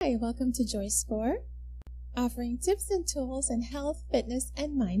Hi, welcome to JoyScore, offering tips and tools in health, fitness,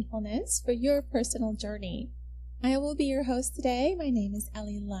 and mindfulness for your personal journey. I will be your host today. My name is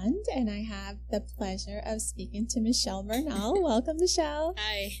Ellie Lund, and I have the pleasure of speaking to Michelle Bernal. Welcome, Michelle.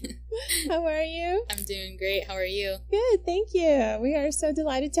 Hi. How are you? I'm doing great. How are you? Good, thank you. We are so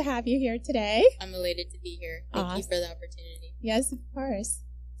delighted to have you here today. I'm elated to be here. Thank you for the opportunity. Yes, of course.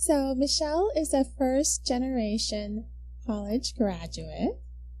 So, Michelle is a first-generation college graduate.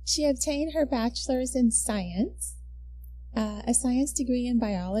 She obtained her bachelor's in science, a science degree in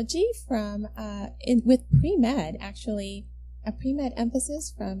biology with pre-med, actually, a pre-med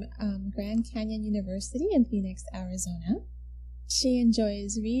emphasis from Grand Canyon University in Phoenix, Arizona. She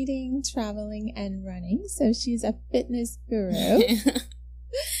enjoys reading, traveling, and running, so she's a fitness guru.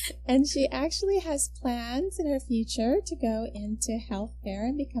 And she actually has plans in her future to go into healthcare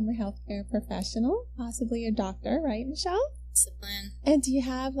and become a healthcare professional, possibly a doctor, right, Michelle? That's the plan. And do you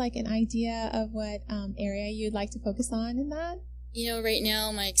have like an idea of what area you'd like to focus on in that? Right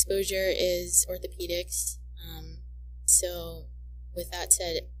now my exposure is orthopedics. So with that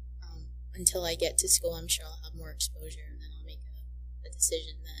said, until I get to school, I'm sure I'll have more exposure and then I'll make a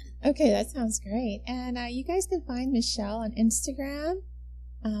decision then. Okay, that sounds great. And you guys can find Michelle on Instagram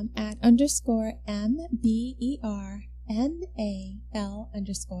at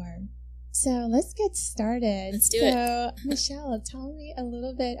 _MBERNAL_. So let's get started. Let's do it. So, Michelle, tell me a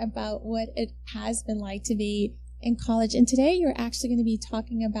little bit about what it has been like to be in college. And today you're actually going to be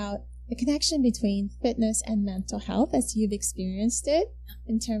talking about the connection between fitness and mental health as you've experienced it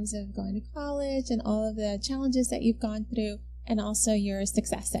in terms of going to college and all of the challenges that you've gone through and also your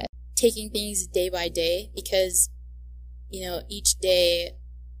successes. Taking things day by day because, each day,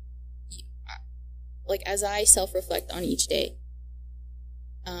 like as I self-reflect on each day,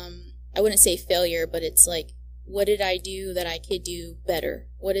 I wouldn't say failure, but it's like, what did I do that I could do better?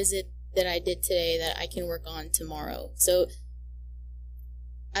 What is it that I did today that I can work on tomorrow? So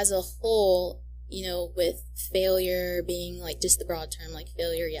as a whole, with failure being like just the broad term, like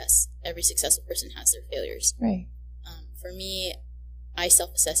failure, yes, every successful person has their failures. Right. For me, I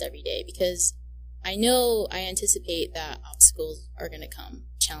self-assess every day because I anticipate that obstacles are going to come,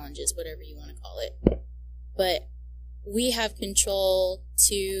 challenges, whatever you want to call it. But we have control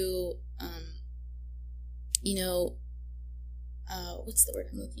to, what's the word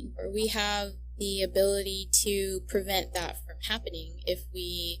I'm looking for? We have the ability to prevent that from happening if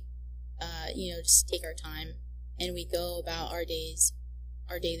we, just take our time and we go about our days,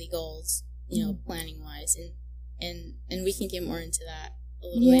 our daily goals, planning wise. And we can get more into that a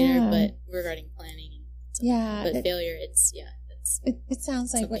little later, but regarding planning. But failure, it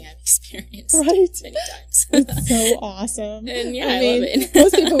sounds like something I've experienced many times. It's so awesome. And I love it.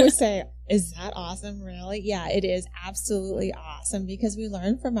 Most people would say, is that awesome, really? Yeah, it is absolutely awesome because we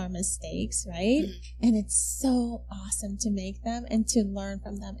learn from our mistakes, right? Mm-hmm. And it's so awesome to make them and to learn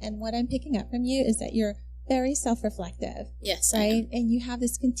from them. And what I'm picking up from you is that you're very self-reflective. Yes. Right? And you have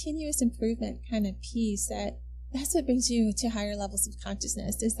this continuous improvement kind of piece that's what brings you to higher levels of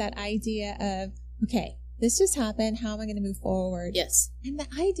consciousness, is that idea of, okay, this just happened. How am I going to move forward? Yes. And the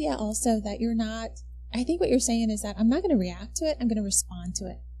idea also that I think what you're saying is that I'm not going to react to it. I'm going to respond to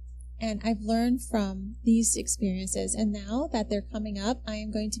it. And I've learned from these experiences. And now that they're coming up, I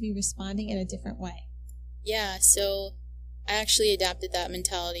am going to be responding in a different way. Yeah. So I actually adapted that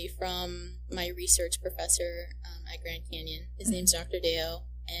mentality from my research professor at Grand Canyon. His name's Dr. Deo.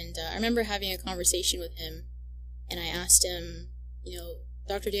 And I remember having a conversation with him. And I asked him,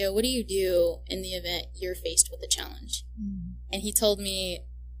 Dr. Deo, what do you do in the event you're faced with a challenge? Mm. And he told me,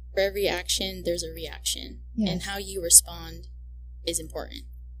 for every action, there's a reaction. Yes. And how you respond is important.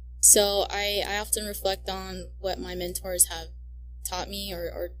 So I often reflect on what my mentors have taught me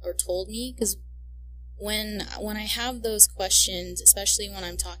or told me, because when I have those questions, especially when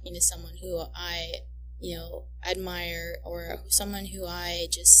I'm talking to someone who I, admire or someone who I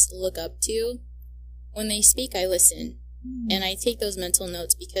just look up to, when they speak, I listen. And I take those mental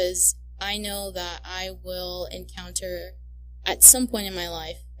notes because I know that I will encounter at some point in my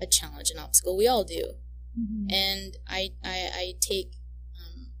life a challenge, an obstacle. We all do. Mm-hmm. And I take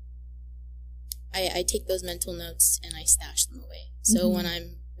those mental notes and I stash them away. So when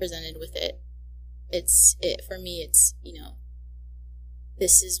I'm presented with it, for me,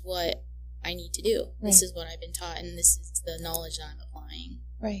 this is what I need to do. Right. This is what I've been taught, and this is the knowledge that I'm applying.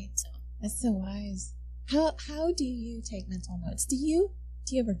 Right. So that's so wise. How do you take mental notes? Do you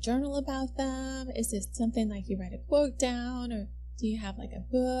ever journal about them? Is it something like you write a quote down, or do you have like a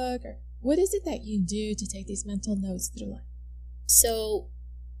book, or what is it that you do to take these mental notes through life? So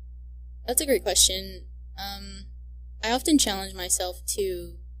that's a great question. I often challenge myself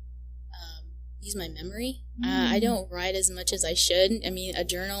to use my memory. I don't write as much as I should. I mean, a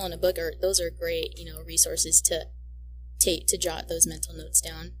journal and a book those are great, resources to jot those mental notes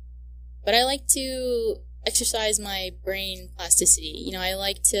down. But I like to exercise my brain plasticity. I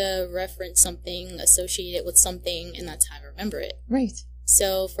like to reference something, associate it with something, and that's how I remember it. Right.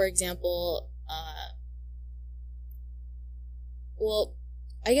 So, for example,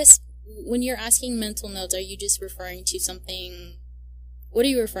 I guess when you're asking mental notes, are you just referring to something? What are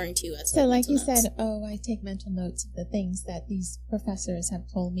you referring to as? So, like you said, I take mental notes of the things that these professors have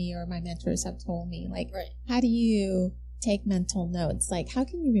told me or my mentors have told me. Like, right. How do you take mental notes? Like, how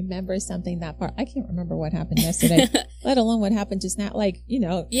can you remember something that far? I can't remember what happened yesterday, let alone what happened just now. Like,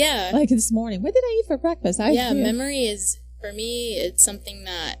 like this morning. What did I eat for breakfast? Memory is, for me, it's something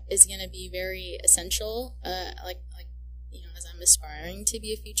that is going to be very essential. As I'm aspiring to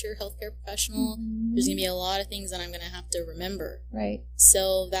be a future healthcare professional, there's going to be a lot of things that I'm going to have to remember. Right.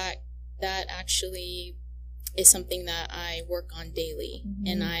 So that actually is something that I work on daily.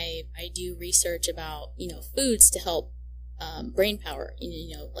 And I do research about, foods to help brain power,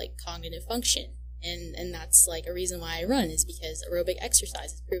 like cognitive function. And that's like a reason why I run, is because aerobic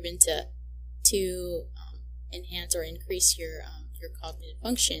exercise is proven to enhance or increase your cognitive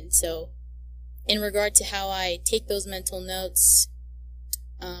function. So in regard to how I take those mental notes,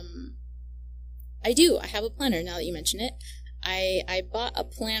 I have a planner now that you mention it. I bought a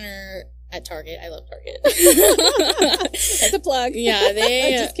planner at Target. I love Target. That's a plug. Yeah,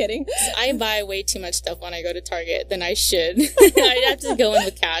 just kidding. I buy way too much stuff when I go to Target than I should. I have to go in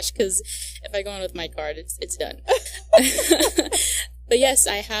with cash, because if I go in with my card, it's done. But yes,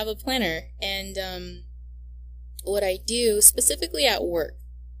 I have a planner, and what I do specifically at work,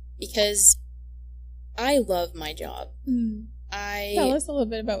 because I love my job. Tell us a little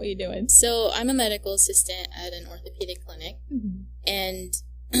bit about what you're doing. So I'm a medical assistant at an orthopedic clinic, and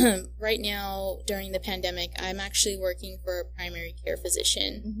right now, during the pandemic, I'm actually working for a primary care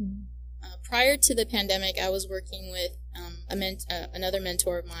physician. Prior to the pandemic, I was working with another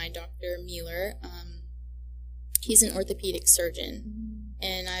mentor of mine, Dr. Mueller. He's an orthopedic surgeon,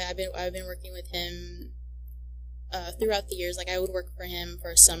 and I've been working with him throughout the years. Like, I would work for him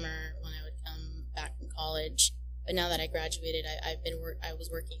for a summer when I would come back from college. But now that I graduated, I was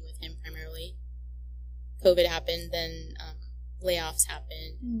working with him primarily. COVID happened, then layoffs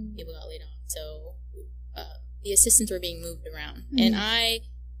happened, people got laid off, so the assistants were being moved around. And I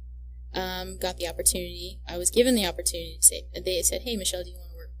got the opportunity, I was given the opportunity to say, they said, "Hey, Michelle, do you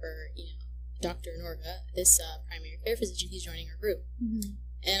want to work for, Dr. Norga, this primary care physician? He's joining our group."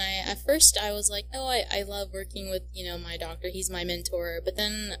 And at first I was like, "Oh, I love working with, my doctor, he's my mentor." But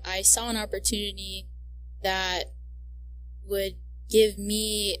then I saw an opportunity that would give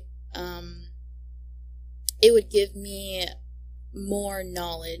me, it would give me more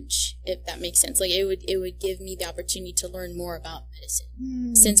knowledge, if that makes sense. Like, it would give me the opportunity to learn more about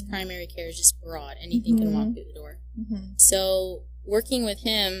medicine, since primary care is just broad, anything can walk through the door. So working with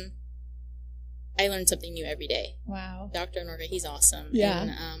him, I learned something new every day. Wow. Dr. Norga, he's awesome. Yeah.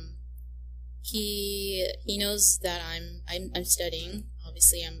 And he knows that I'm studying.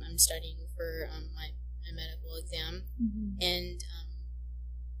 Obviously, I'm studying for my medical exam. And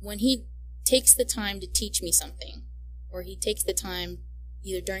when he takes the time to teach me something, or he takes the time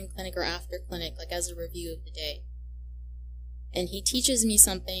either during clinic or after clinic, like as a review of the day, and he teaches me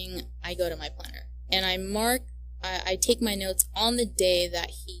something, I go to my planner and I take my notes on the day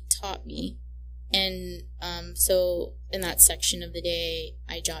that he taught me. And so in that section of the day,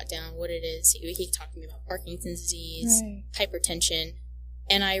 I jot down what it is. He talked to me about Parkinson's disease, hypertension,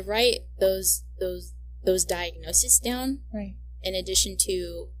 and I write those diagnoses down, in addition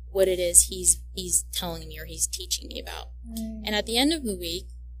to what it is he's telling me or he's teaching me about. And at the end of the week,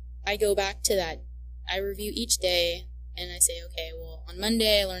 I go back to that. I review each day, and I say, okay, well, on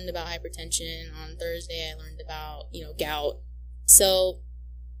Monday I learned about hypertension. On Thursday I learned about, gout. So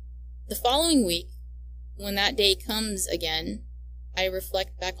the following week, when that day comes again, I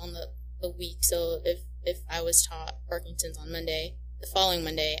reflect back on the week. So if I was taught Parkinson's on Monday, the following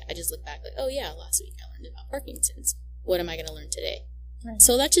Monday, I just look back like, oh yeah, last week I learned about Parkinson's. What am I going to learn today?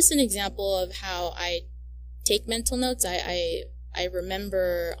 So that's just an example of how I take mental notes. I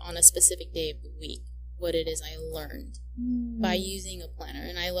remember on a specific day of the week what it is I learned by using a planner.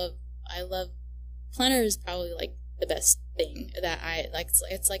 And I love planner is probably like the best thing that I like.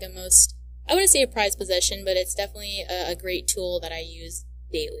 It's like I wouldn't say a prized possession, but it's definitely a great tool that I use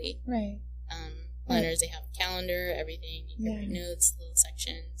daily. Planners, they have a calendar, everything, you can write notes, little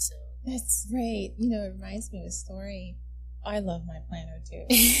sections. So that's great. It reminds me of a story. I love my planner too.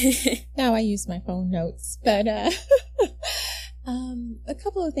 Now I use my phone notes, but A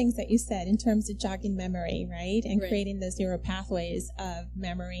couple of things that you said in terms of jogging memory, right? And Right. creating those neural pathways of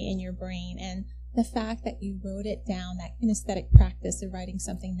memory in your brain. And the fact that you wrote it down, that kinesthetic practice of writing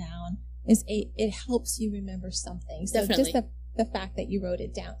something down, it helps you remember something. So Definitely. just the fact that you wrote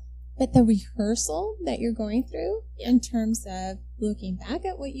it down. But the rehearsal that you're going through in terms of looking back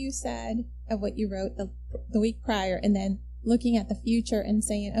at what you said, at what you wrote the week prior, and then looking at the future and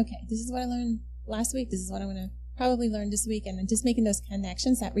saying, okay, this is what I learned last week. This is what I'm going to probably learn this week. And then just making those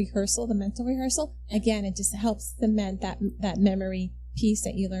connections, that rehearsal, the mental rehearsal, again, it just helps cement that memory piece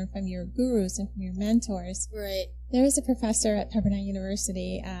that you learn from your gurus and from your mentors. Right. There is a professor at Pepperdine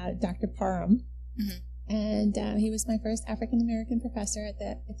University, Dr. Parham, and he was my first African-American professor at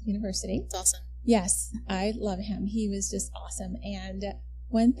the university. It's awesome. Yes, I love him. He was just awesome. And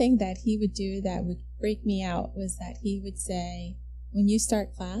one thing that he would do that would freak me out was that he would say, when you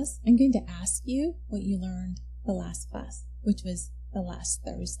start class, I'm going to ask you what you learned the last class, which was the last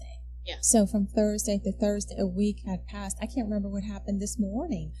Thursday. Yeah. So from Thursday to Thursday, a week had passed. I can't remember what happened this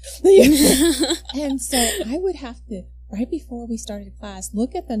morning. And so I would have to, right before we started class,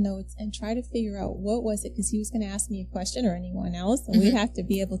 look at the notes and try to figure out what was it, because he was going to ask me a question or anyone else, and we'd have to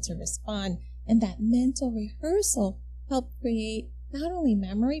be able to respond. And that mental rehearsal helped create not only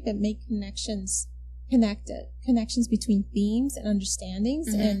memory, but make connections between themes and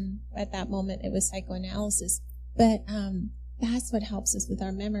understandings. And at that moment, it was psychoanalysis. But that's what helps us with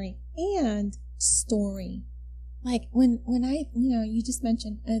our memory and story. Like when I, you just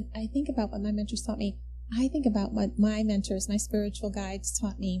mentioned, I think about what my mentors taught me. I think about what my mentors, my spiritual guides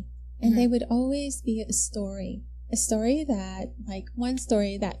taught me. And they would always be a story that, like one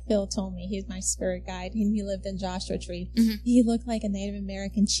story that Phil told me, he's my spirit guide, and he lived in Joshua Tree. He looked like a Native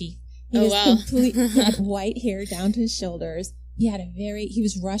American chief. He had white hair down to his shoulders. He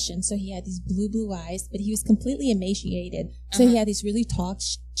was Russian, so he had these blue eyes, but he was completely emaciated. So he had these really tall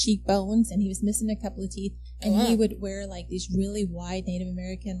cheekbones, and he was missing a couple of teeth. And he would wear like these really wide Native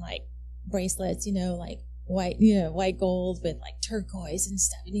American like bracelets, like white gold with like turquoise and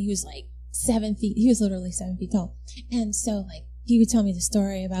stuff. And he was like 7 feet. He was literally 7 feet tall. And so like he would tell me the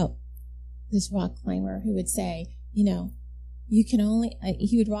story about this rock climber who would say, you can only,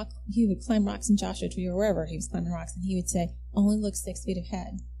 he would climb rocks in Joshua Tree or wherever he was climbing rocks, and he would say, only look 6 feet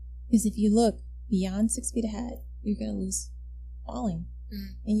ahead. Because if you look beyond 6 feet ahead, you're going to lose falling.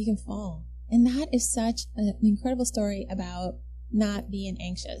 And you can fall. And that is such an incredible story about not being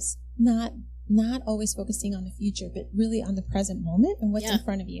anxious, not always focusing on the future, but really on the present moment and what's in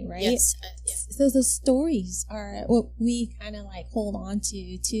front of you, right? Yes. So those stories are what we kind of like hold on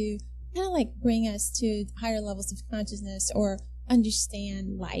to kind of like bring us to higher levels of consciousness or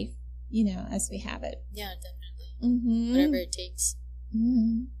understand life, as we have it. Yeah, definitely. Whatever it takes.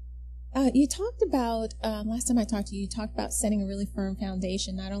 You talked about, last time I talked to you, you talked about setting a really firm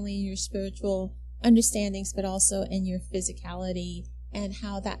foundation, not only in your spiritual understandings, but also in your physicality, and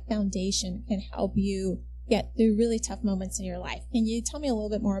how that foundation can help you get through really tough moments in your life. Can you tell me a little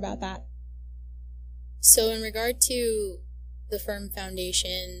bit more about that? So in regard to the firm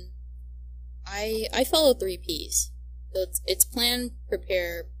foundation, I follow 3 Ps. So it's plan,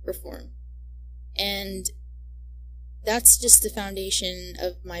 prepare, perform. And that's just the foundation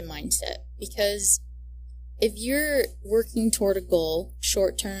of my mindset. Because if you're working toward a goal,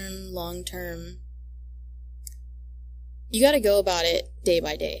 short-term, long-term, you got to go about it day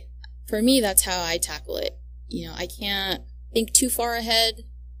by day. For me, that's how I tackle it. I can't think too far ahead,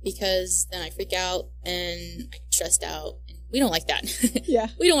 because then I freak out and I get stressed out. And we don't like that. Yeah.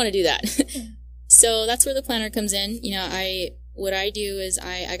 We don't want to do that. So that's where the planner comes in. What I do is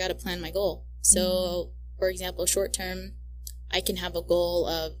I got to plan my goal. So, for example, short term, I can have a goal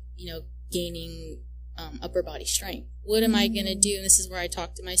of, gaining upper body strength. What am I going to do? And this is where I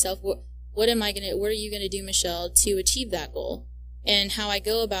talk to myself. What are you going to do, Michelle, to achieve that goal? And how I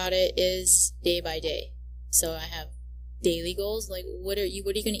go about it is day by day. So I have daily goals, like what are you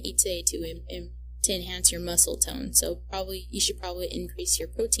going to eat today to enhance your muscle tone? So you should probably increase your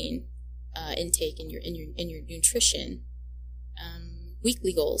protein intake in your nutrition.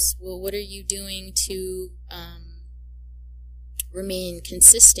 Weekly goals. Well, what are you doing to remain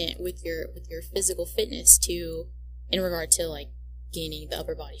consistent with your physical fitness in regard to like gaining the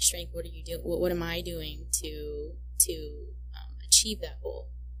upper body strength? What are you doing? What am I doing to achieve that goal?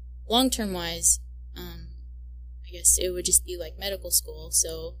 Long-term wise, I guess it would just be like medical school.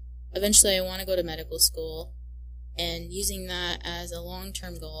 So eventually I want to go to medical school, and using that as a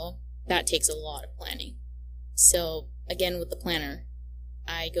long-term goal, that takes a lot of planning. So again, with the planner,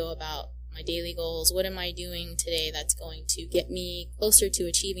 I go about my daily goals. What am I doing today that's going to get me closer to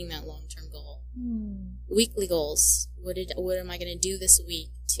achieving that long-term goal? Weekly goals. what am I going to do this week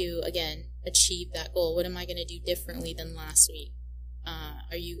to, again, achieve that goal? What am I going to do differently than last week?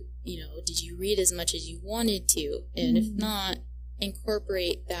 Did you read as much as you wanted to? And if not,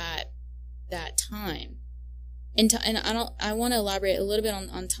 incorporate that time. And I want to elaborate a little bit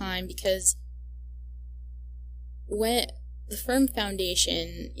on time, because when the firm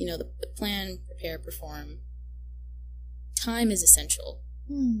foundation, the plan, prepare, perform, time is essential.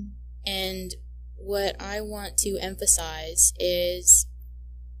 And what I want to emphasize is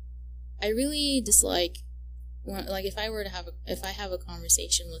I really dislike, like, if I have a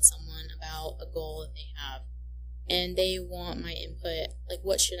conversation with someone about a goal that they have and they want my input, like,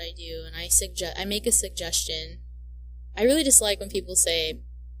 what should I do? And I make a suggestion. I really dislike when people say,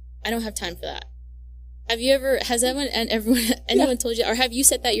 I don't have time for that. Has anyone told you, or have you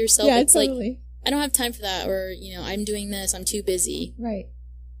said that yourself? Yeah, it's totally. Like, I don't have time for that, or, I'm doing this, I'm too busy. Right.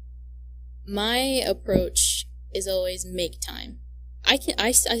 My approach is always make time.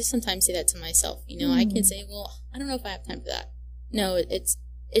 I sometimes say that to myself, I can say, well, I don't know if I have time for that. No, it's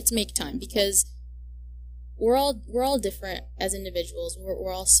make time, because we're all different as individuals.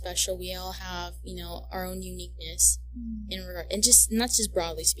 We're all special. We all have, our own uniqueness in regard, and just not just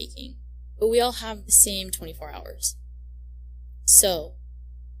broadly speaking, but we all have the same 24 hours. So,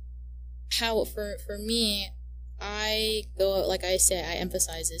 for me, I go, like I said, I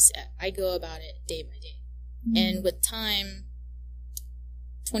emphasize this, I go about it day by day. And with time,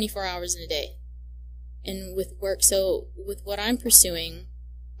 24 hours in a day. And with work, so with what I'm pursuing,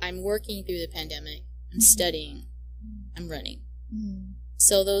 I'm working through the pandemic, I'm studying, I'm running.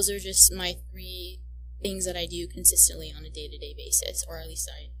 So those are just my 3 things that I do consistently on a day-to-day basis, or at least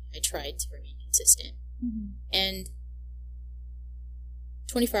I try to remain consistent. And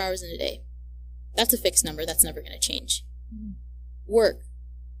 24 hours in a day, that's a fixed number, that's never going to change. Work.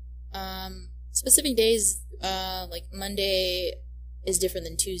 Specific days, like Monday is different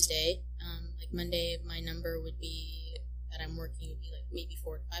than Tuesday. Like Monday, my number would be, that I'm working, would be like maybe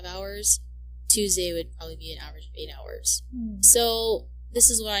 4 to 5 hours. Tuesday would probably be an average of 8 hours. So this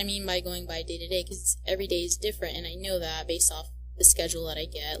is what I mean by going by day to day, because every day is different, and I know that based off the schedule that I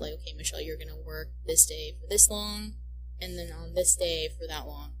get. Like, okay, Michelle, you're going to work this day for this long, and then on this day for that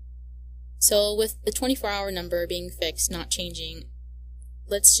long. So with the 24-hour number being fixed, not changing,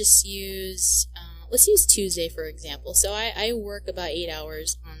 let's just use Tuesday for example. So I work about 8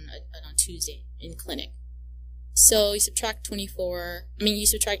 hours on Tuesday in clinic. So you subtract 8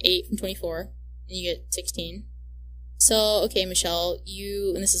 from 24, and you get 16. So, okay, Michelle,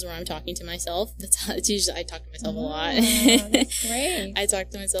 and this is where I'm talking to myself. It's usually, I talk to myself a lot. That's great. I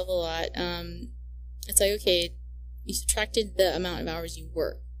talk to myself a lot. It's like, okay, you subtracted the amount of hours you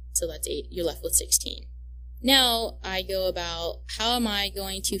work. So that's 8. You're left with 16. Now I go about, how am I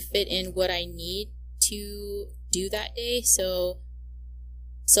going to fit in what I need to do that day? So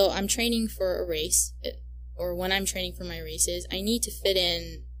I'm training for a race, or when I'm training for my races, I need to fit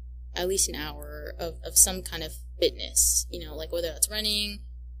in at least an hour of some kind of fitness, like whether that's running,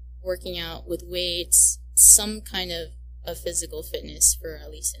 working out with weights, some kind of physical fitness for at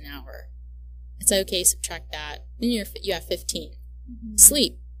least an hour. It's like, okay, subtract that, then you have 15.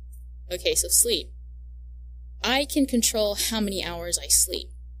 Sleep. Okay, so sleep. I can control how many hours I sleep.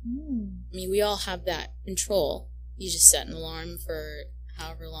 I mean, we all have that control. You just set an alarm for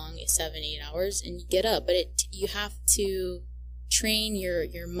however long, 7-8 hours, and you get up. But you have to train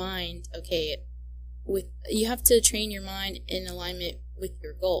your mind. Okay, you have to train your mind in alignment with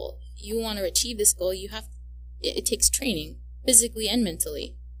your goal. If you want to achieve this goal, it takes training, physically and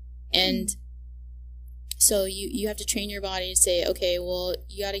mentally, and so you have to train your body to say, okay, well,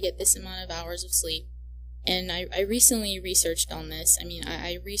 you got to get this amount of hours of sleep. And I recently researched on this. I mean,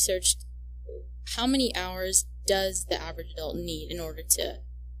 I researched how many hours does the average adult need in order to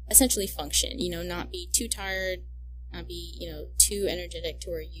essentially function, not be too tired, not be, too energetic to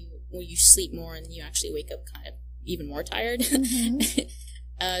where you sleep more and you actually wake up kind of even more tired.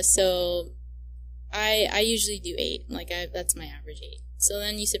 So I usually do 8, that's my average 8. So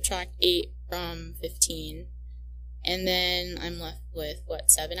then you subtract 8 from 15, and then I'm left with,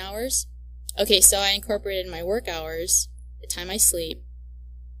 7 hours? Okay, so I incorporated my work hours, the time I sleep,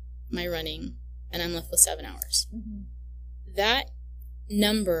 my running, and I'm left with 7 hours. That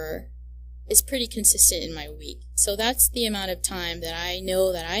number is pretty consistent in my week. So that's the amount of time that I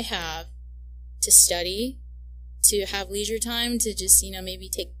know that I have to study, to have leisure time, to just, maybe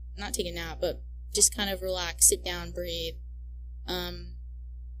not take a nap, but just kind of relax, sit down, breathe.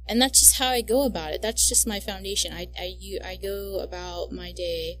 And that's just how I go about it. That's just my foundation. I go about my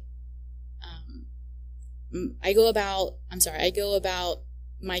day. I go about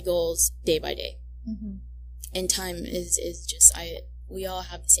my goals day by day. And time is just, we all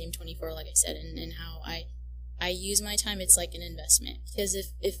have the same 24, like I said, and how I use my time, it's like an investment. Because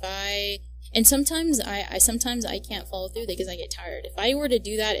if I, and sometimes I can't follow through because I get tired. If I were to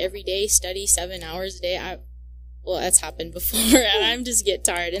do that every day, study 7 hours a day, well, that's happened before, and I'm just get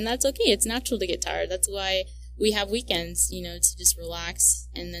tired, and that's okay. It's natural to get tired. That's why we have weekends, to just relax,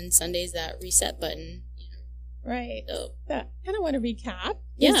 and then Sunday's that reset button. Right. So, I kind of want to recap.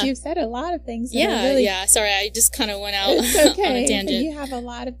 Yeah. You've said a lot of things. Yeah. Sorry, I just kind of went out it's okay, on a tangent. You have a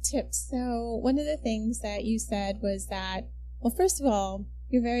lot of tips. So one of the things that you said was that, well, first of all,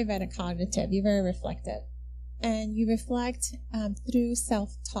 you're very metacognitive. You're very reflective. And you reflect through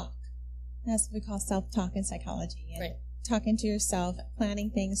self-talk. That's what we call self-talk in psychology. And right. Talking to yourself,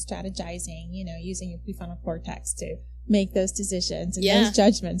 planning things, strategizing, using your prefrontal cortex to make those decisions and those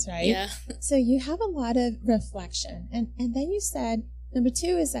judgments, right? Yeah. So you have a lot of reflection. And then you said, number 2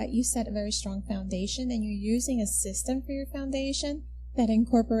 is that you set a very strong foundation and you're using a system for your foundation that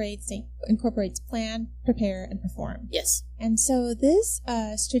incorporates plan, prepare, and perform. Yes. And so this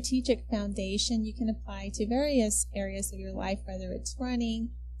strategic foundation you can apply to various areas of your life, whether it's running,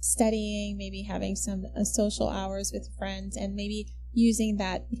 studying, maybe having some social hours with friends, and maybe using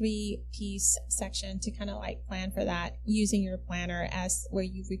that 3-piece section to kind of like plan for that, using your planner as where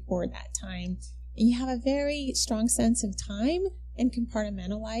you record that time. And you have a very strong sense of time and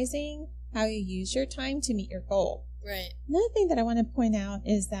compartmentalizing how you use your time to meet your goal. Right. Another thing that I want to point out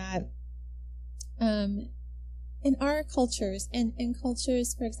is that in our cultures, in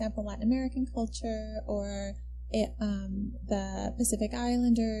cultures, for example, Latin American culture or the Pacific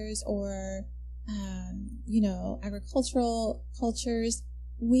Islanders or agricultural cultures,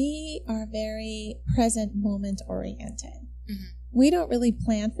 we are very present moment oriented. Mm-hmm. We don't really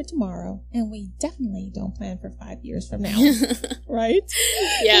plan for tomorrow, and we definitely don't plan for 5 years from now, right?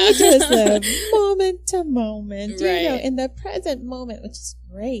 Yeah. We just live moment to moment, right. In the present moment, which is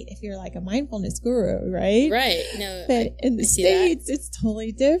great if you're like a mindfulness guru, right? Right. No, but in the States, it's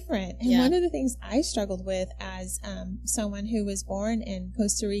totally different. And one of the things I struggled with as someone who was born in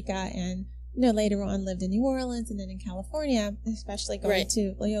Costa Rica and later on lived in New Orleans and then in California, especially going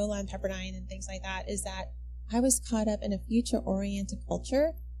to Loyola and Pepperdine and things like that, is that I was caught up in a future-oriented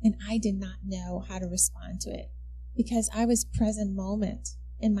culture, and I did not know how to respond to it because I was present moment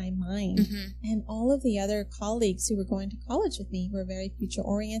in my mind. Mm-hmm. And all of the other colleagues who were going to college with me were very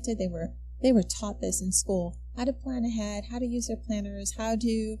future-oriented. They were taught this in school, how to plan ahead, how to use their planners, how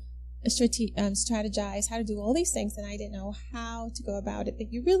to strategize, how to do all these things, and I didn't know how to go about it.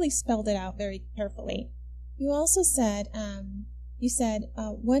 But you really spelled it out very carefully. You also said,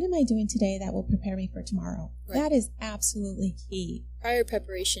 what am I doing today that will prepare me for tomorrow? Right. That is absolutely key. Prior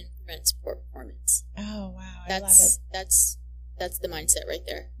preparation prevents poor performance. Oh, wow. I love it. That's the mindset right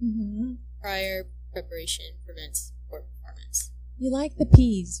there. Mm-hmm. Prior preparation prevents poor performance. You like the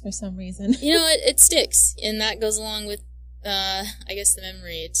P's for some reason. It sticks, and that goes along with I guess the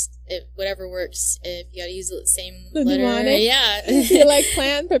memory. Whatever works. If you got to use the same letter, yeah. You like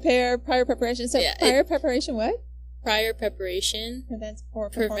plan, prepare, prior preparation. So prior preparation, what? Prior preparation prevents poor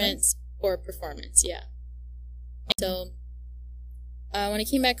performance. Yeah. So when I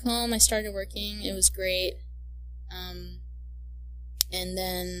came back home, I started working. It was great. And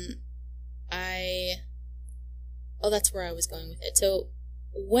then that's where I was going with it. So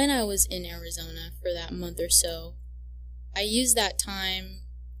when I was in Arizona for that month or so, I used that time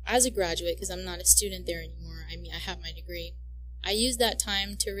as a graduate, because I'm not a student there anymore. I mean, I have my degree. I used that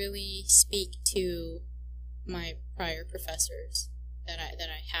time to really speak to my prior professors that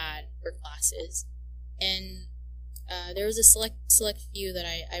I had for classes, and there was a select few that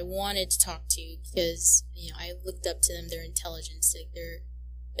I wanted to talk to because I looked up to them, their intelligence. Like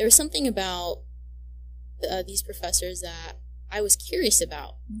there was something about these professors that I was curious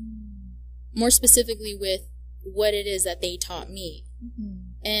about, more specifically with what it is that they taught me.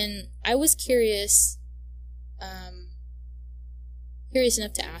 Mm-hmm. And I was curious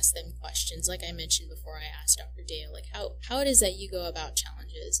enough to ask them questions. Like I mentioned before, I asked Dr. Dale, like how it is that you go about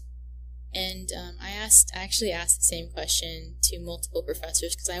challenges. And I actually asked the same question to multiple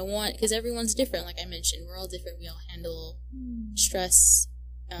professors because everyone's different. Like I mentioned, we're all different. We all handle stress.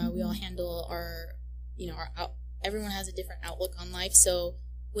 We all handle everyone has a different outlook on life. So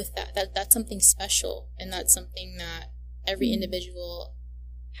with that's something special, and that's something that every individual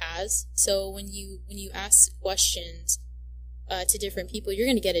has. So when you ask questions to different people, you're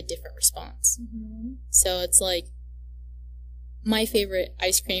going to get a different response. Mm-hmm. So it's like, my favorite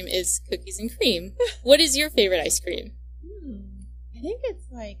ice cream is cookies and cream. What is your favorite ice cream? I think it's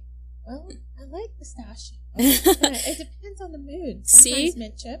I like pistachio. It depends depends on the mood. See? Sometimes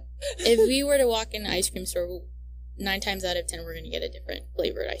mint chip. If we were to walk in an ice cream store, 9 times out of 10, we're going to get a different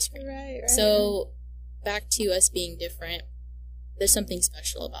flavored ice cream. Right. So, back to us being different, there's something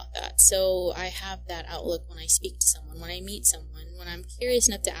special about that. So, I have that outlook when I speak to someone, when I meet someone, when I'm curious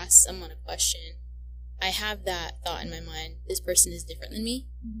enough to ask someone a question. I have that thought in my mind, this person is different than me,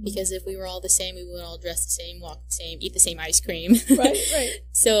 because if we were all the same, we would all dress the same, walk the same, eat the same ice cream. Right.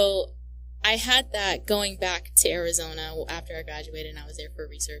 So I had that going back to Arizona after I graduated and I was there for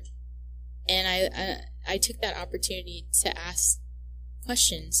research. And I took that opportunity to ask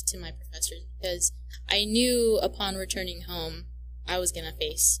questions to my professors because I knew upon returning home I was going to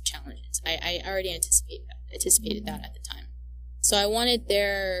face challenges. I already anticipated that at the time. So I wanted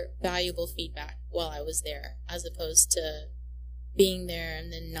their valuable feedback while I was there, as opposed to being there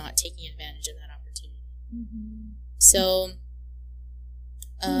and then not taking advantage of that opportunity. So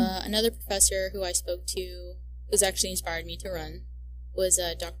another professor who I spoke to, who's actually inspired me to run, was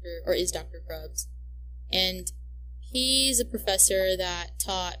Dr. Grubbs. And he's a professor that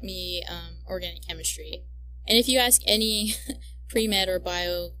taught me organic chemistry. And if you ask any pre-med or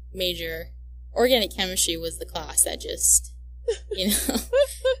bio major, organic chemistry was the class that just...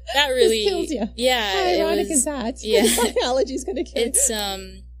 that really kills you. Yeah. How ironic is that? Yeah. Biology's going to kill you. It's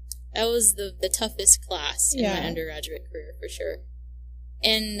that was the toughest class in my undergraduate career for sure.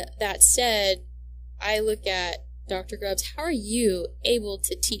 And that said, I look at Dr. Grubbs. How are you able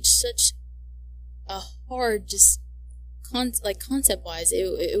to teach such a hard, just concept wise?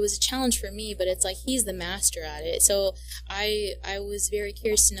 It was a challenge for me, but it's like he's the master at it. So I was very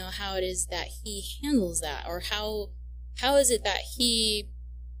curious to know how it is that he handles that, or how is it that he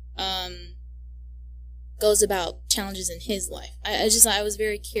goes about challenges in his life? I was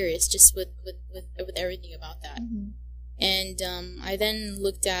very curious just with everything about that. And I then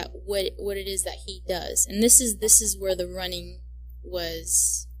looked at what it is that he does. And this is where the running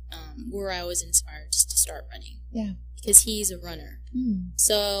was, where I was inspired just to start running. Yeah. Because he's a runner.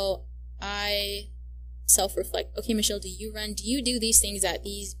 So I self-reflect, okay, Michelle, do you run? Do you do these things that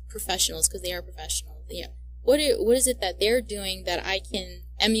these professionals, because they are professionals, what is it that they're doing that I can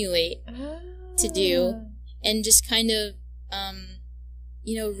emulate to do, and just kind of,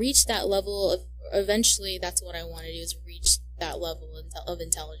 reach that level of, eventually that's what I want to do, is reach that level of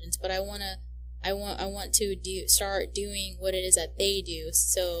intelligence. But I want to start doing what it is that they do,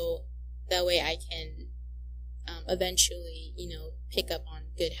 so that way I can eventually, pick up on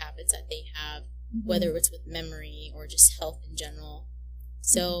good habits that they have, whether it's with memory or just health in general.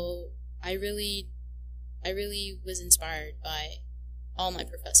 So I really was inspired by all my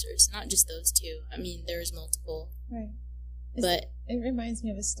professors, not just those two. I mean, there's multiple. Right. But it reminds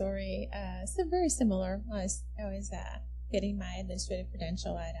me of a story, so very similar. I was getting my administrative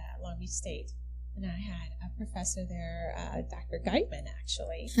credential at Long Beach State, and I had a professor there, Dr. Geitman,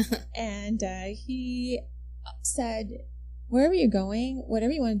 actually, and he said, wherever you're going,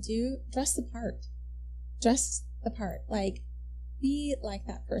 whatever you want to do, dress the part. Dress the part. Like, be like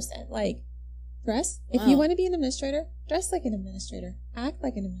that person. Like, dress. Wow. If you want to be an administrator, dress like an administrator. Act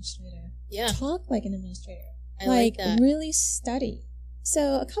like an administrator. Yeah. Talk like an administrator. I like that. Really study.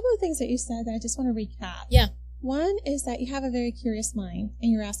 So a couple of things that you said that I just want to recap. Yeah. One is that you have a very curious mind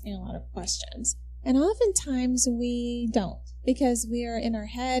and you're asking a lot of questions. And oftentimes we don't, because we are in our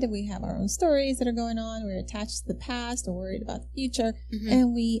head, we have our own stories that are going on, we're attached to the past or worried about the future,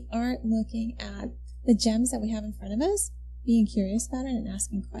 and we aren't looking at the gems that we have in front of us, being curious about it and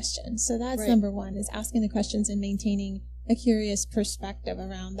asking questions. So that's number one, is asking the questions and maintaining a curious perspective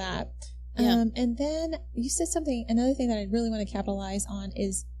around that. Yeah. And then you said something, another thing that I really want to capitalize on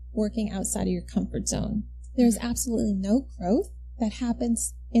is working outside of your comfort zone. There's absolutely no growth that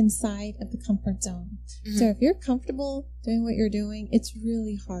happens inside of the comfort zone. So if you're comfortable doing what you're doing, it's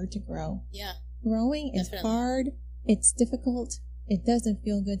really hard to grow. Yeah. Growing is hard. It's difficult. It doesn't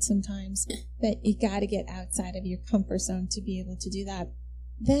feel good sometimes, but you got to get outside of your comfort zone to be able to do that.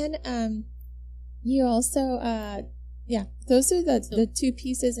 Then, you also, those are the two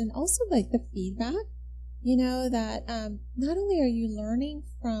pieces, and also like the feedback, that, not only are you learning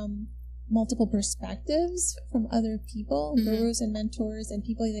from multiple perspectives from other people, gurus and mentors and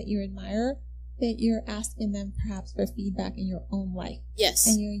people that you admire, that you're asking them perhaps for feedback in your own life. Yes.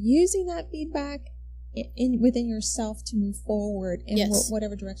 And you're using that feedback within yourself to move forward in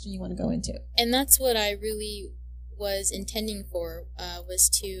whatever direction you want to go into. And that's what I really was intending for, was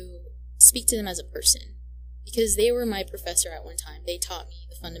to speak to them as a person. Because they were my professor at one time. They taught me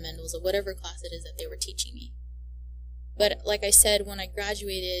the fundamentals of whatever class it is that they were teaching me. But like I said, when I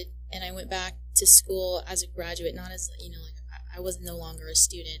graduated and I went back to school as a graduate, not as, I was no longer a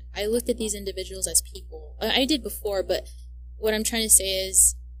student, I looked at these individuals as people. I did before, but what I'm trying to say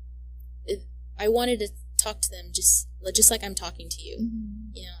is, I wanted to talk to them just like I'm talking to you.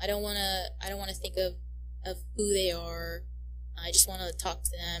 You know, I don't want to think of who they are. I just want to talk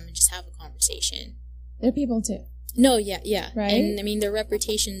to them and just have a conversation. They're people too. No, yeah. Right. And I mean, their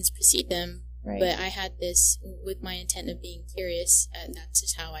reputations precede them. Right. But I had this with my intent of being curious, and that's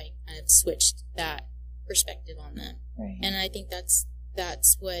just how I kind of switched that perspective on them. Right. And I think that's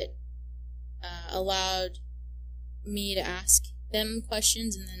what allowed me to ask them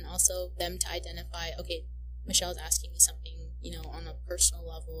questions, and then also them to identify, okay, Michelle's asking me something, you know, on a personal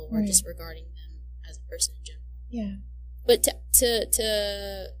level, or just regarding them as a person in general. Yeah. But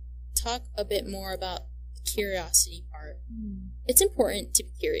to talk a bit more about the curiosity part, it's important to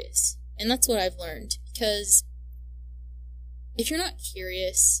be curious. And that's what I've learned, because if you're not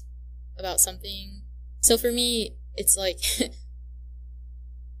curious about something, so for me, it's like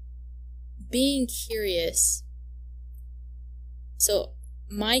being curious. So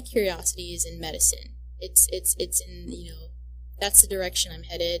my curiosity is in medicine. It's in, you know, that's the direction I'm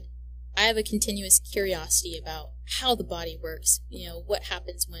headed. I have a continuous curiosity about how the body works, you know, what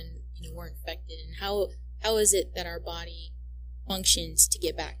happens when, you know, we're infected, and how is it that our body functions to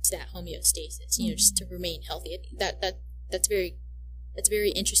get back to that homeostasis, you know, just to remain healthy. I think that's very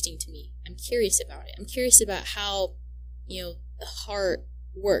interesting to me. I'm curious about it. I'm curious about how, you know, the heart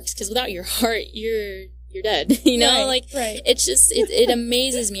works, because without your heart, you're dead, you know, it's just, it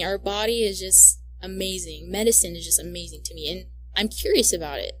amazes me. Our body is just amazing. Medicine is just amazing to me, and I'm curious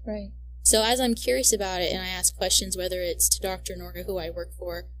about it. Right. So as I'm curious about it, and I ask questions, whether it's to Dr. Norga, who I work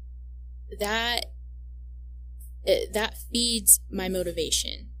for, that feeds my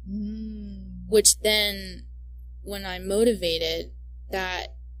motivation, which then, when I'm motivated,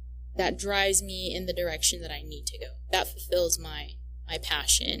 that drives me in the direction that I need to go. That fulfills my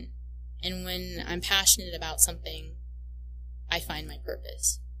passion. And when I'm passionate about something, I find my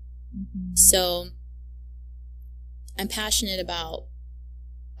purpose. So I'm passionate about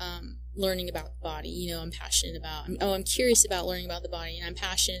learning about the body. You know, I'm curious about learning about the body, and I'm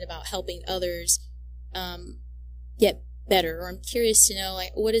passionate about helping others get better, or I'm curious to know,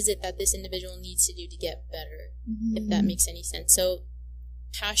 like, what is it that this individual needs to do to get better, if that makes any sense. So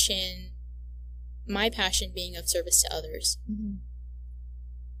my passion being of service to others.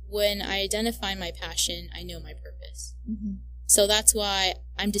 When I identify my passion, I know my purpose. So that's why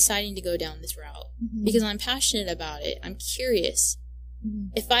I'm deciding to go down this route, because I'm passionate about it. I'm curious.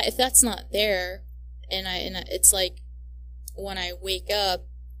 If that's not there, and it's like when I wake up,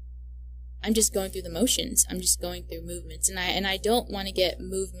 I'm just going through the motions. I'm just going through movements, and I don't want to get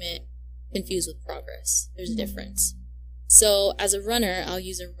movement confused with progress. There's a difference. So as a runner, I'll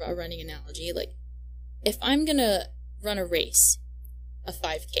use a running analogy. Like, if I'm gonna run a race, a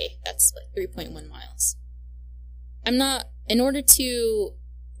 5K, that's like 3.1 miles. In order to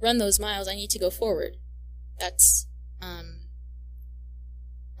run those miles, I need to go forward. That's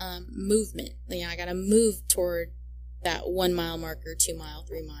movement. You know, I gotta move toward that 1 mile marker, 2 mile,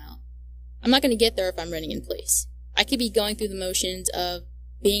 3 mile. I'm not gonna get there if I'm running in place. I could be going through the motions of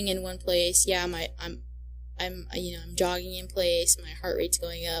being in one place. Yeah, I'm jogging in place, my heart rate's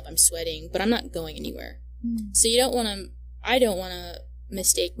going up, I'm sweating, but I'm not going anywhere. So I don't want to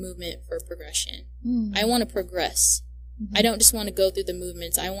mistake movement for progression. I want to progress. I don't just want to go through the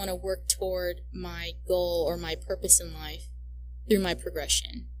movements. I want to work toward my goal or my purpose in life through my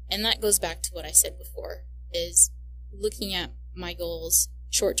progression. And that goes back to what I said before, is looking at my goals,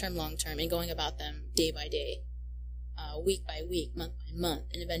 short-term, long-term, and going about them day by day, week by week, month by month,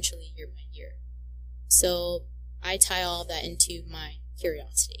 and eventually year by year. So I tie all that into my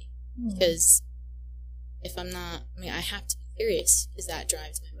curiosity, because if I'm not, I have to be curious, because that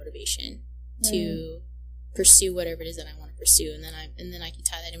drives my motivation to pursue whatever it is that I want to pursue, and then I can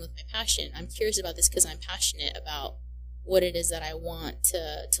tie that in with my passion. I'm curious about this because I'm passionate about what it is that I want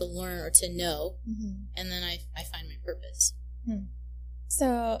to learn or to know, and then I find my purpose.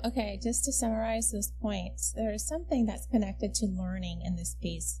 So, okay, just to summarize those points, there's something that's connected to learning in this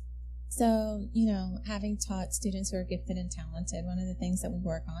piece. So, you know, having taught students who are gifted and talented, one of the things that we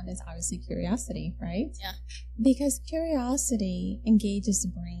work on is obviously curiosity, right? Yeah. Because curiosity engages the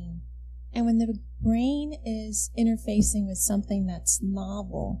brain. And when the brain is interfacing with something that's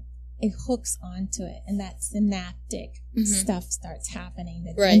novel, it hooks onto it, and that synaptic stuff starts happening.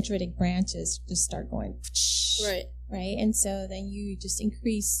 The dendritic branches just start going, right? And so then you just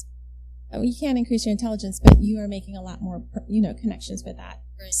increase, you can't increase your intelligence, but you are making a lot more, connections with that.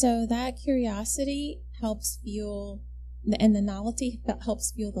 Right. So that curiosity helps fuel, and the novelty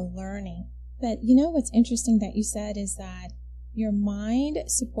helps fuel the learning. But you know what's interesting that you said is that your mind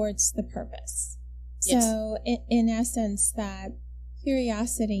supports the purpose. So in essence, that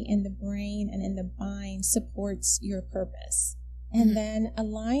curiosity in the brain and in the mind supports your purpose. And then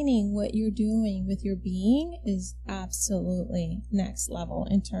aligning what you're doing with your being is absolutely next level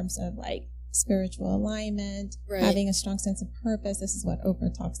in terms of like spiritual alignment, having a strong sense of purpose. This is what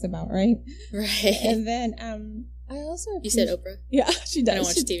Oprah talks about, right? Right. And then I also you said Oprah? Yeah, she does. I don't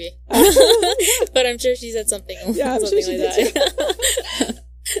watch TV, but I'm sure she said something. Yeah, I'm something sure she like did that.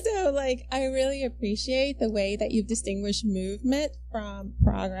 So, like, I really appreciate the way that you've distinguished movement from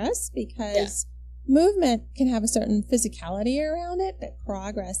progress, because movement can have a certain physicality around it, but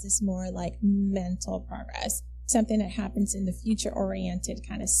progress is more like mental progress, something that happens in the future-oriented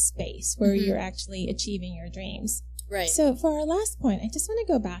kind of space where you're actually achieving your dreams. Right. So for our last point, I just want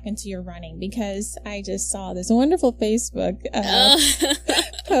to go back into your running, because I just saw this wonderful Facebook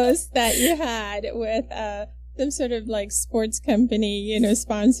post that you had with some sort of like sports company,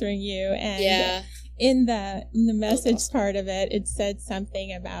 sponsoring you. And in the message part of it, it said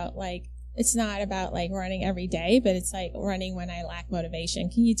something about like, it's not about like running every day, but it's like running when I lack motivation.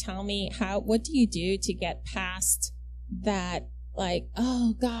 Can you tell me what do you do to get past that? Like,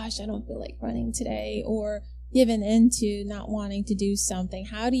 oh gosh, I don't feel like running today, or given into not wanting to do something.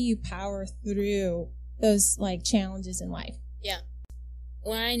 How do you power through those like challenges in life? Yeah.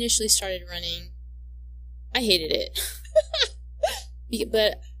 When I initially started running, I hated it.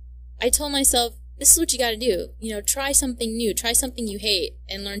 But I told myself, this is what you got to do. Try something new, try something you hate,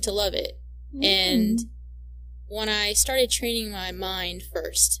 and learn to love it. And when I started training my mind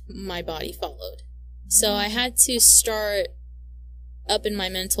first, my body followed. So I had to start up in my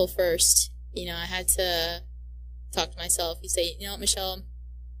mental first. I had to talk to myself. You say, Michelle,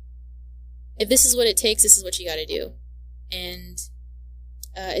 if this is what it takes, this is what you got to do. And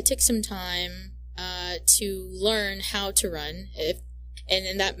it took some time to learn how to run.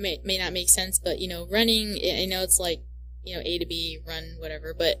 And that may not make sense, but running, I know it's like A to B, run,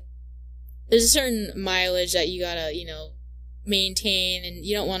 whatever, but there's a certain mileage that you gotta maintain, and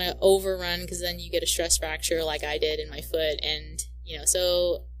you don't want to overrun, because then you get a stress fracture like I did in my foot. And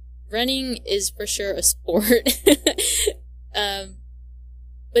so running is for sure a sport.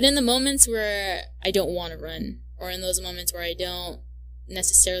 But in the moments where I don't want to run, or in those moments where I don't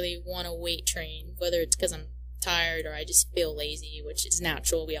necessarily want to weight train, whether it's because I'm tired or I just feel lazy, which is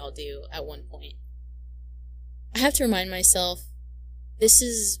natural, we all do at one point, I have to remind myself, this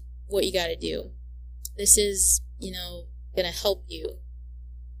is what you got to do. This is, going to help you.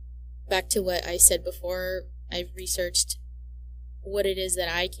 Back to what I said before, I've researched what it is that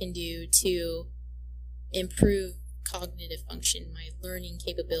I can do to improve cognitive function, my learning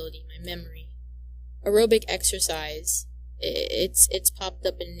capability, my memory. Aerobic exercise, it's popped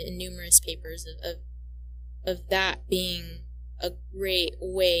up in numerous papers of that being a great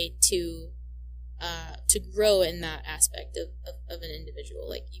way to grow in that aspect of an individual.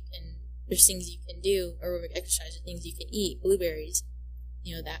 Like, there's things you can do, aerobic exercise, things you can eat, blueberries,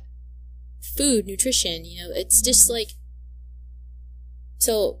 that food, nutrition, it's just like,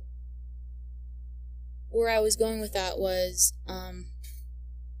 so where I was going with that was,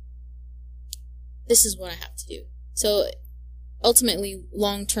 this is what I have to do. So ultimately,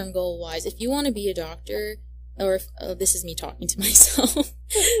 long-term goal-wise, if you want to be a doctor, or this is me talking to myself,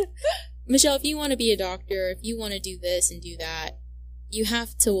 Michelle, if you want to be a doctor, if you want to do this and do that, you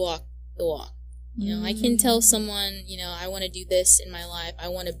have to walk the walk. I can tell someone, I want to do this in my life, I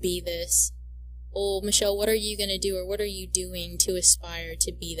want to be this. Well, Michelle, what are you going to do, or what are you doing to aspire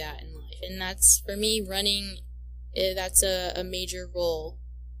to be that in life? And that's, for me, running, that's a major role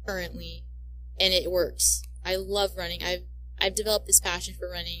currently, and it works. I love running. I've developed this passion for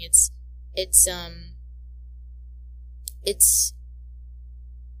running. It's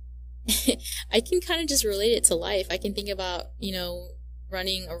I can kind of just relate it to life. I can think about,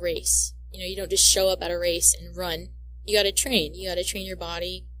 running a race. You don't just show up at a race and run. You got to train. You got to train your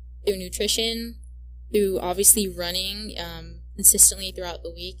body through nutrition, through obviously running consistently throughout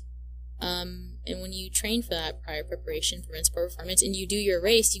the week. And when you train for that prior preparation for sport performance and you do your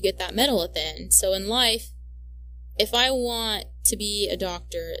race, you get that medal at the end. So in life, if I want to be a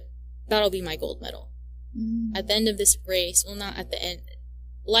doctor, that'll be my gold medal. At the end of this race, well, not at the end,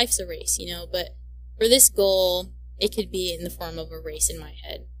 life's a race, but for this goal, it could be in the form of a race in my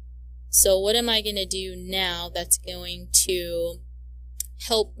head. So what am I going to do now that's going to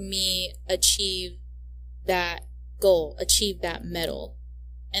help me achieve that goal, achieve that medal?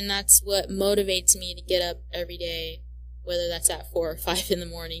 And that's what motivates me to get up every day, whether that's at 4 or 5 in the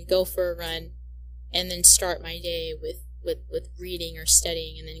morning, go for a run, and then start my day with reading or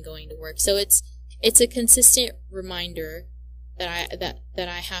studying and then going to work. So it's a consistent reminder that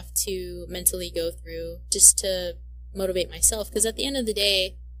I have to mentally go through just to motivate myself. Because at the end of the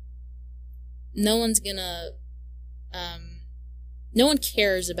day, no one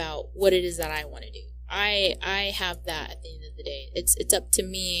cares about what it is that I want to do. I have that at the end of the day. It's up to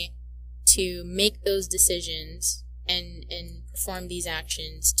me to make those decisions and perform these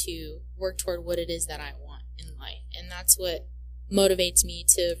actions to work toward what it is that I want in life. And that's what motivates me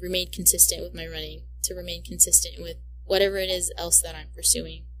to remain consistent with my running, to remain consistent with whatever it is else that I'm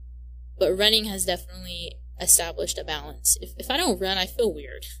pursuing. But running has definitely established a balance. If I don't run, I feel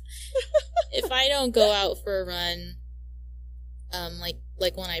weird. If I don't go out for a run,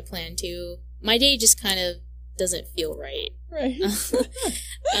 like when I plan to, my day just kind of doesn't feel right. Right.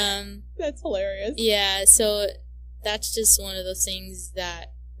 That's hilarious. Yeah, so that's just one of those things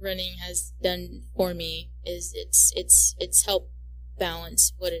that running has done for me, is it's helped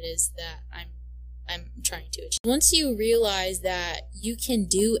balance what it is that I'm trying to achieve. Once you realize that you can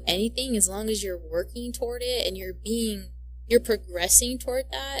do anything as long as you're working toward it and you're progressing toward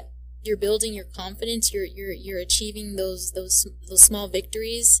that, you're building your confidence, you're achieving those small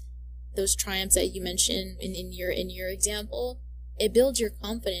victories, those triumphs that you mentioned in your example, it builds your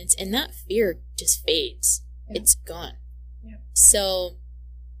confidence, and that fear just fades. Yeah. It's gone. Yeah. So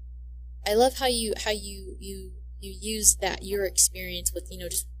I love how you use that, your experience with,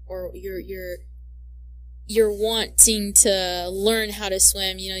 just, or you're wanting to learn how to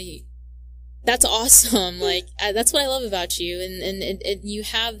swim, that's awesome. Like, that's what I love about you. And you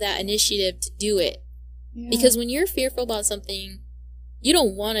have that initiative to do it. Yeah. Because when you're fearful about something, you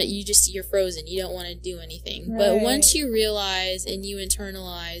don't want to, you're frozen. You don't want to do anything. Right. But once you realize and you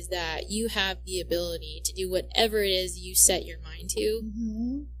internalize that you have the ability to do whatever it is you set your mind to,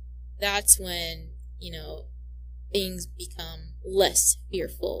 mm-hmm. that's when, things become less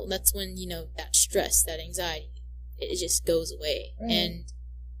fearful. That's when, that stress, that anxiety, it just goes away. Right. And,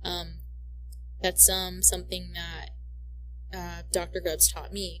 that's something that Dr. Grubbs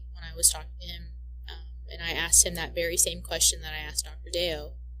taught me when I was talking to him. And I asked him that very same question that I asked Dr.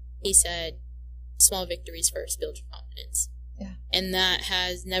 Deo. He said, small victories first, build your confidence. Yeah. And that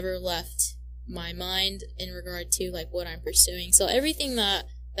has never left my mind in regard to like what I'm pursuing. So everything that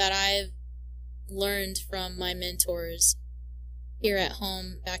I've learned from my mentors here at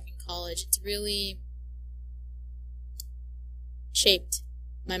home, back in college, it's really shaped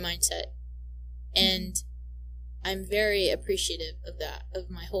my mindset. And I'm very appreciative of that, of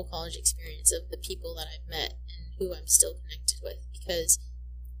my whole college experience, of the people that I've met and who I'm still connected with, because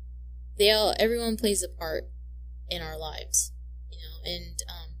everyone plays a part in our lives, and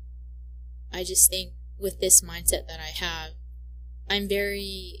I just think with this mindset that I have, I'm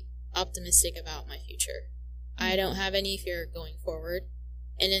very optimistic about my future. I don't have any fear going forward,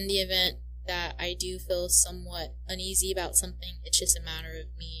 and in the event that I do feel somewhat uneasy about something, it's just a matter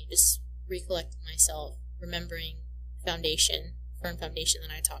of me just recollecting myself, remembering firm foundation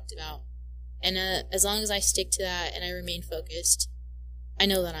that I talked about. And as long as I stick to that and I remain focused, I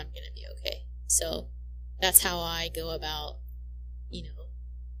know that I'm going to be okay. So that's how I go about,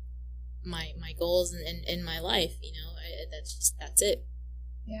 my goals in my life, that's it.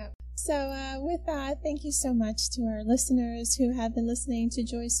 Yeah. So with that, thank you so much to our listeners who have been listening to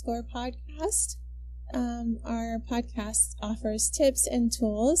Joy's Score podcast. Our podcast offers tips and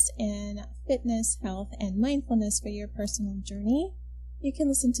tools in fitness, health, and mindfulness for your personal journey. You can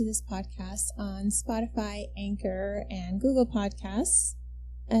listen to this podcast on Spotify, Anchor, and Google Podcasts,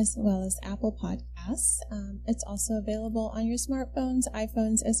 as well as Apple Podcasts. It's also available on your smartphones,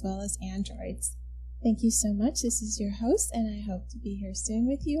 iPhones, as well as Androids. Thank you so much. This is your host, and I hope to be here soon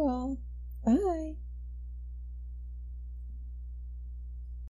with you all. Bye.